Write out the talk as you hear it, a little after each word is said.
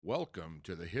Welcome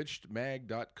to the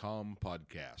HitchedMag.com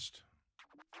podcast.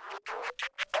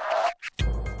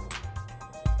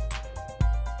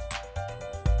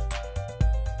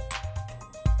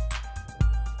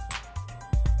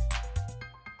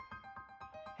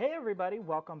 Hey everybody,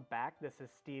 welcome back. This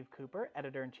is Steve Cooper,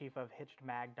 Editor-in-Chief of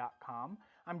HitchedMag.com.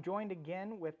 I'm joined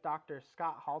again with Dr.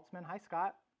 Scott Haltzman. Hi,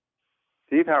 Scott.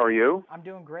 Steve, how are you? I'm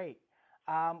doing great.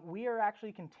 We are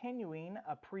actually continuing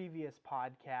a previous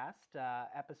podcast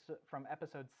from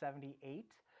episode 78.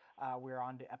 We're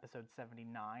on to episode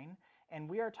 79, and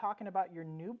we are talking about your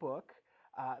new book,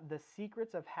 The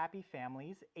Secrets of Happy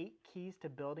Families, 8 Keys to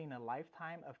Building a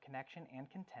Lifetime of Connection and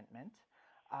Contentment.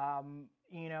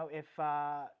 If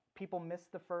people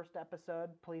missed the first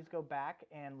episode, please go back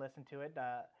and listen to it.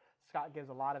 Scott gives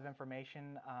a lot of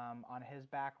information on his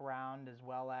background, as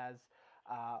well as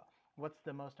what's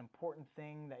the most important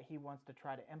thing that he wants to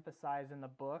try to emphasize in the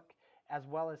book, as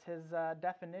well as his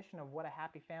definition of what a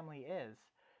happy family is.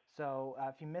 So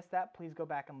if you missed that, please go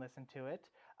back and listen to it.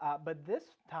 But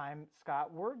this time,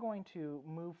 Scott, we're going to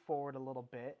move forward a little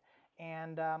bit,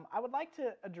 and I would like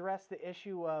to address the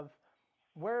issue of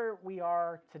where we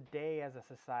are today as a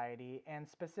society, and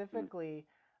specifically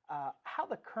how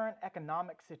the current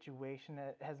economic situation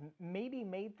has maybe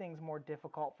made things more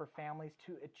difficult for families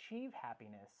to achieve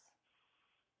happiness.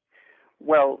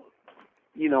 Well,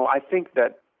 I think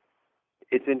that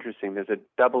it's interesting. There's a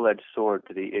double-edged sword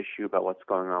to the issue about what's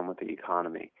going on with the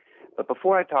economy. But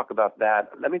before I talk about that,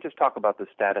 let me just talk about the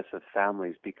status of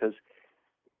families, because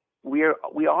we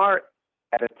are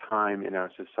at a time in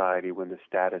our society when the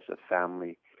status of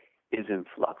family is in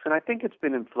flux. And I think it's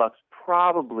been in flux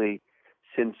probably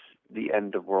since the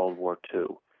end of World War II.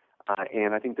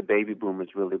 And I think the baby boomers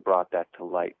really brought that to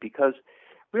light, because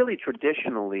really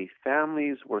traditionally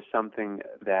families were something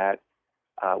that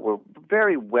were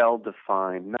very well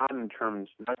defined, not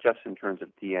just in terms of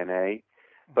DNA,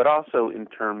 but also in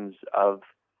terms of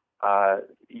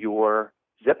your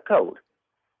zip code.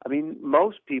 I mean,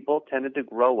 most people tended to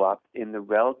grow up in the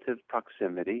relative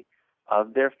proximity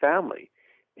of their family,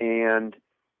 and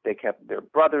they kept their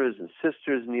brothers and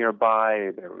sisters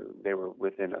nearby. They were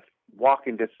within a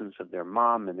walking distance of their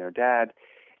mom and their dad,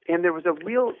 and there was a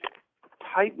real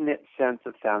tight-knit sense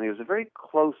of family. There was a very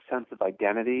close sense of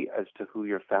identity as to who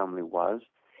your family was,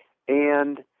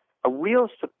 and a real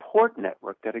support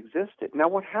network that existed. Now,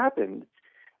 what happened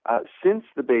since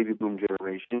the baby boom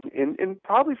generation, and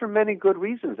probably for many good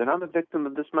reasons, and I'm a victim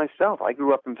of this myself. I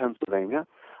grew up in Pennsylvania.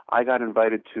 I got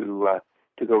invited to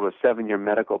go to a 7-year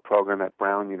medical program at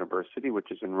Brown University, which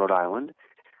is in Rhode Island.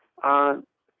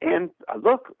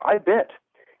 Look, I bit.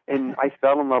 And I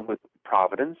fell in love with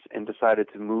Providence and decided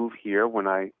to move here when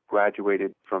I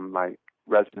graduated from my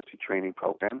residency training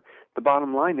program. The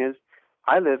bottom line is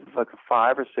I live like a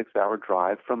 5 or 6 hour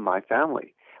drive from my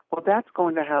family. Well, that's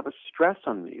going to have a stress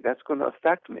on me. That's going to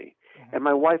affect me. Mm-hmm. And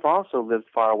my wife also lives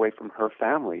far away from her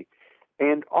family.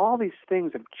 And all these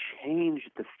things have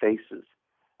changed the faces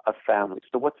of families.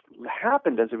 So what's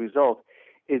happened as a result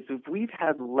is if we've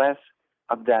had less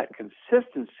of that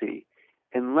consistency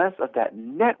and less of that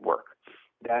network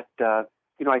that,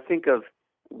 I think of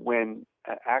when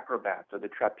acrobats or the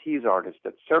trapeze artists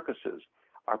at circuses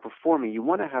are performing, you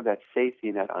want to have that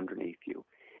safety net underneath you.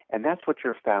 And that's what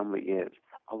your family is.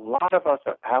 A lot of us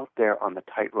are out there on the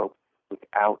tightrope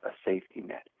without a safety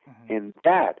net. Mm-hmm. And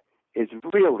that is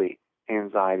really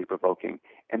anxiety-provoking.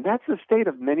 And that's the state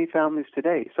of many families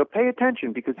today. So pay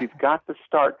attention, because you've got to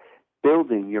start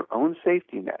building your own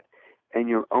safety net and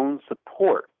your own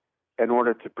support in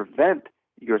order to prevent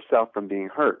yourself from being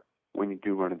hurt when you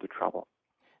do run into trouble.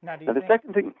 Now, the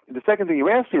second thing you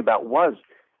asked me about was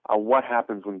what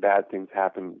happens when bad things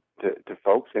happen to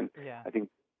folks, and I think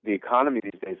the economy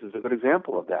these days is a good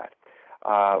example of that.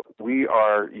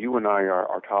 You and I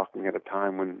are talking at a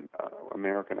time when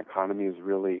American economy is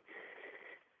really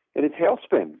in a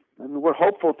tailspin, and we're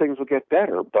hopeful things will get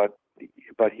better. But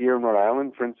here in Rhode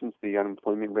Island, for instance, the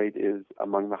unemployment rate is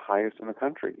among the highest in the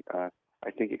country. I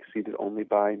think exceeded only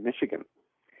by Michigan.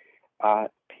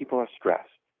 People are stressed.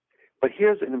 But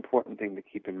here's an important thing to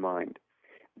keep in mind,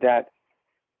 that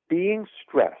being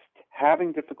stressed,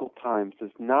 having difficult times,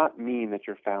 does not mean that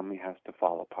your family has to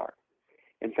fall apart.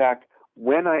 In fact,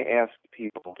 when I asked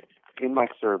people in my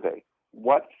survey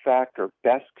what factor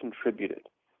best contributed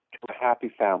to a happy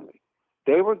family,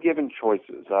 they were given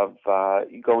choices of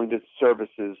going to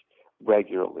services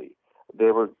regularly.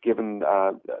 They were given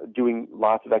doing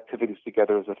lots of activities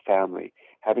together as a family,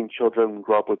 having children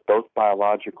grow up with both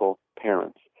biological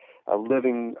parents,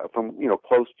 living from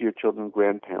close to your children's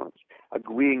grandparents,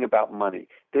 agreeing about money.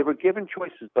 They were given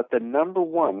choices, but the number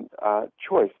one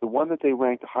choice, the one that they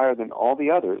ranked higher than all the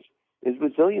others, is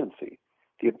resiliency,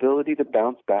 the ability to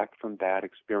bounce back from bad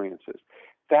experiences.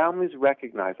 Families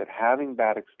recognize that having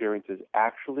bad experiences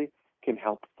actually can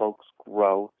help folks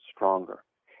grow stronger.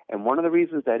 And one of the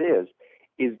reasons that is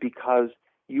because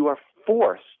you are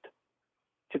forced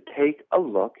to take a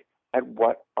look at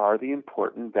what are the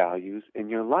important values in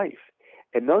your life.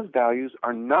 And those values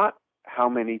are not how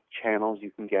many channels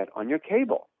you can get on your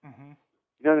cable. Mm-hmm.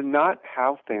 They're not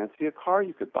how fancy a car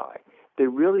you could buy. They're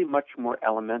really much more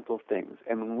elemental things.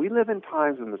 And when we live in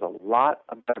times when there's a lot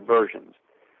of diversions,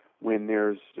 when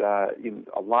there's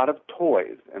a lot of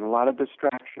toys and a lot of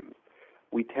distractions,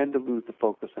 we tend to lose the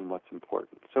focus on what's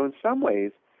important. So in some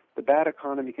ways, the bad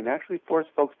economy can actually force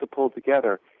folks to pull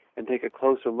together and take a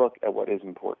closer look at what is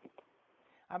important.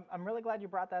 I'm really glad you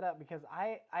brought that up, because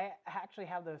I actually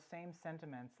have those same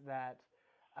sentiments that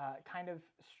kind of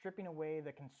stripping away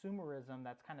the consumerism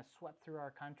that's kind of swept through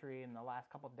our country in the last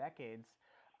couple of decades.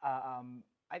 I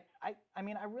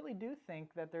mean, I really do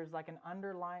think that there's like an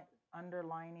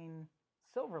underlining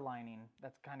silver lining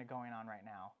that's kind of going on right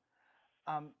now.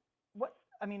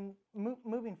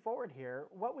 Moving forward here,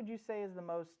 what would you say is the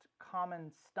most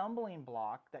common stumbling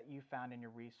block that you found in your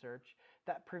research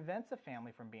that prevents a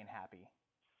family from being happy?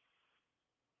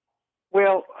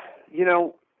 Well,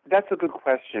 that's a good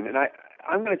question, and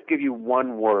I'm going to give you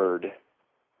one word.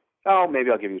 Oh, maybe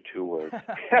I'll give you two words.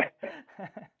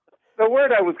 The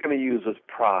word I was going to use was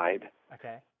pride.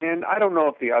 Okay. And I don't know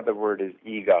if the other word is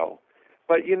ego.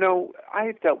 But,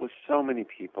 I've dealt with so many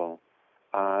people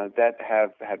that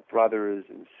have had brothers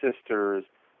and sisters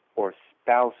or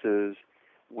spouses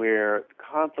where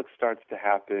conflict starts to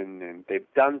happen and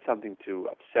they've done something to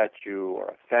upset you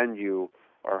or offend you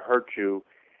or hurt you,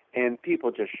 and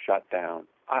people just shut down.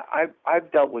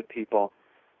 I've dealt with people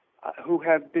who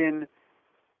have been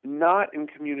not in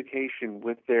communication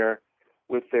with their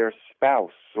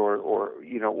spouse, or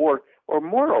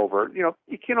moreover,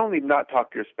 you can only not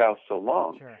talk to your spouse so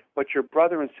long. Sure. But your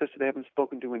brother and sister they haven't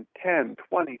spoken to in 10,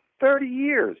 20, 30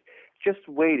 years, just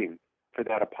waiting for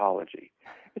that apology.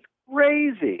 It's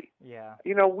crazy. Yeah.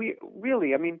 We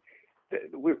really,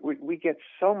 we get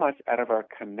so much out of our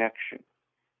connection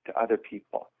to other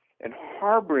people, and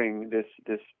harboring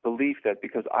this belief that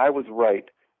because I was right,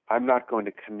 I'm not going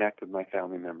to connect with my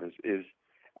family members is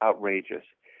outrageous.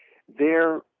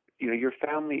 Your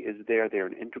family is there. They're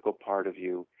an integral part of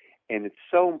you, and it's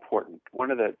so important.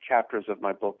 One of the chapters of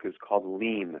my book is called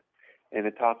Lean, and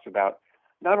it talks about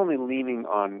not only leaning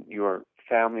on your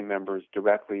family members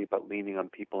directly, but leaning on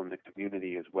people in the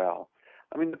community as well.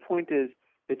 The point is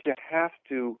that you have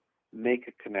to make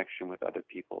a connection with other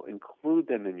people, include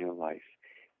them in your life.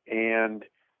 And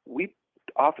we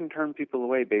often turn people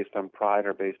away based on pride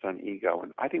or based on ego,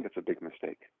 and I think that's a big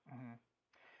mistake. Mm-hmm.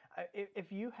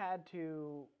 If you had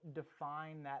to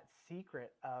define that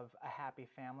secret of a happy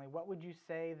family, what would you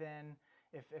say then?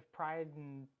 If pride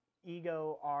and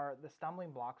ego are the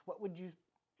stumbling blocks, what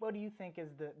do you think is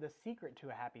the secret to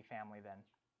a happy family then?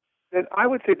 Then I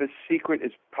would say the secret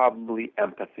is probably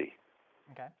empathy.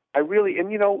 Okay. I really, and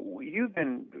you've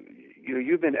been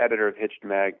editor of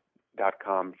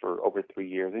HitchedMag.com for over 3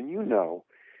 years, and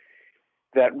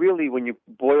that really when you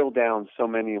boil down so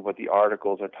many of what the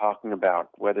articles are talking about,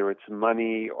 whether it's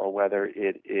money or whether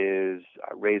it is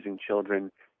raising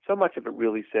children, so much of it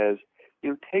really says,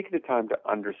 take the time to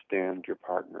understand your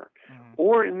partner. Mm-hmm.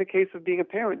 Or in the case of being a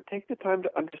parent, take the time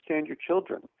to understand your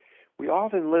children. We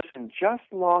often listen just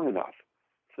long enough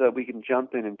so that we can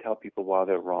jump in and tell people why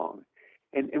they're wrong.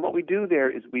 And what we do there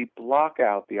is we block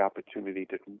out the opportunity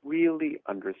to really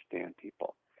understand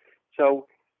people. So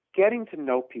getting to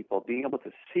know people, being able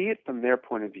to see it from their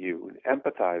point of view and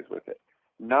empathize with it,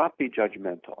 not be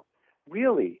judgmental,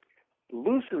 really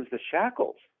loosens the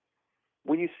shackles.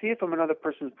 When you see it from another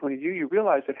person's point of view, you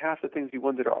realize that half the things you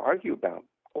wanted to argue about,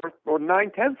 or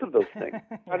 9/10 of those things,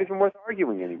 not even worth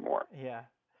arguing anymore. Yeah.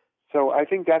 So I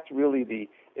think that's really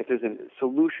if there's a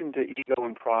solution to ego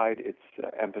and pride, it's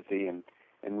empathy and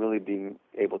really being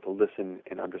able to listen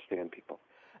and understand people.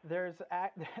 There's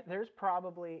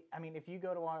probably, if you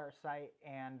go to our site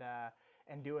and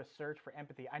do a search for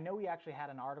empathy, I know we actually had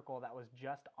an article that was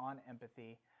just on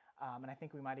empathy, and I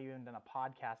think we might have even done a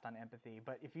podcast on empathy.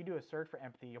 But if you do a search for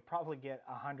empathy, you'll probably get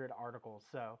 100 articles.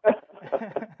 So,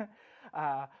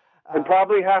 and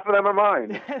probably half of them are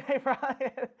mine.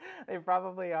 They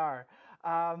probably are.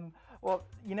 Well,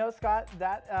 Scott,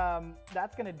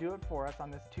 that's going to do it for us on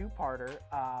this two-parter.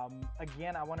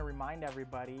 Again, I want to remind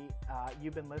everybody,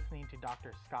 you've been listening to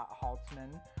Dr. Scott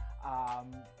Haltzman.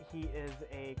 He is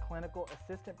a clinical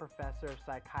assistant professor of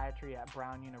psychiatry at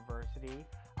Brown University,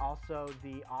 also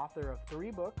the author of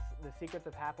 3 books, The Secrets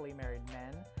of Happily Married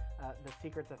Men, The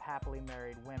Secrets of Happily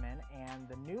Married Women, and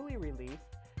the newly released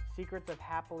The Secrets of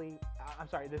Happy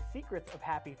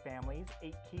Families,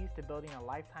 8 Keys to Building a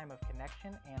Lifetime of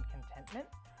Connection and Contentment.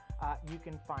 You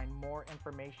can find more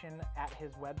information at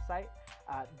his website,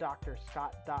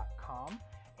 drscott.com.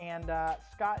 And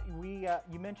Scott,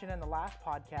 you mentioned in the last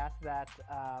podcast that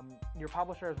your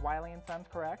publisher is Wiley & Sons,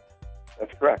 correct?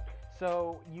 That's correct.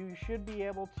 So you should be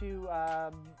able to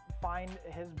find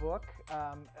his book,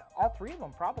 all 3 of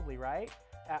them probably, right?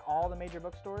 At all the major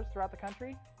bookstores throughout the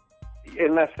country?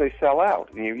 Unless they sell out.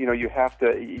 You have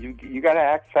to, you got to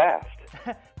act fast.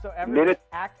 So everybody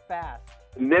act fast.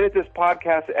 The minute this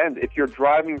podcast ends, if you're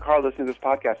driving your car listening to this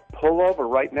podcast, pull over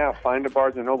right now, find a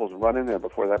Barnes & Noble's, run in there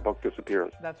before that book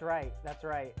disappears. That's right.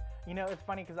 It's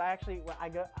funny because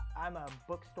I'm a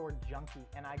bookstore junkie,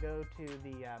 and I go to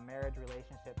the marriage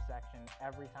relationship section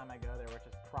every time I go there, which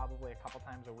is probably a couple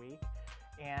times a week.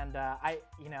 And I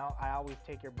always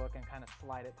take your book and kind of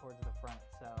slide it towards the front.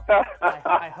 So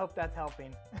I hope that's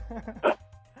helping.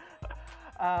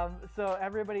 So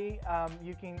everybody,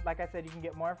 you can, like I said, you can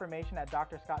get more information at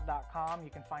drscott.com. You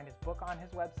can find his book on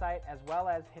his website as well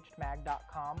as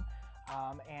hitchedmag.com.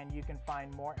 And you can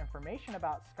find more information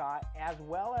about Scott as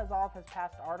well as all of his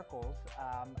past articles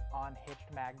on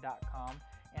hitchedmag.com.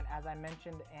 And as I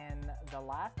mentioned in the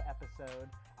last episode,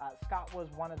 Scott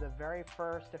was one of the very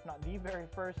first, if not the very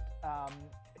first,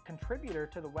 contributor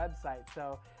to the website.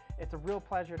 So it's a real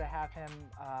pleasure to have him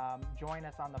join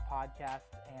us on the podcast.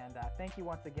 And thank you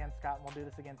once again, Scott. And we'll do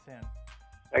this again soon.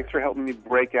 Thanks for helping me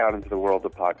break out into the world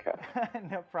of podcasts.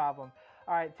 No problem.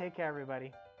 All right. Take care,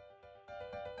 everybody.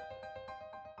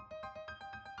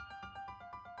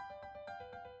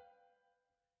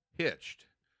 Hitched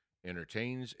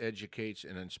entertains, educates,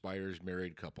 and inspires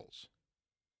married couples.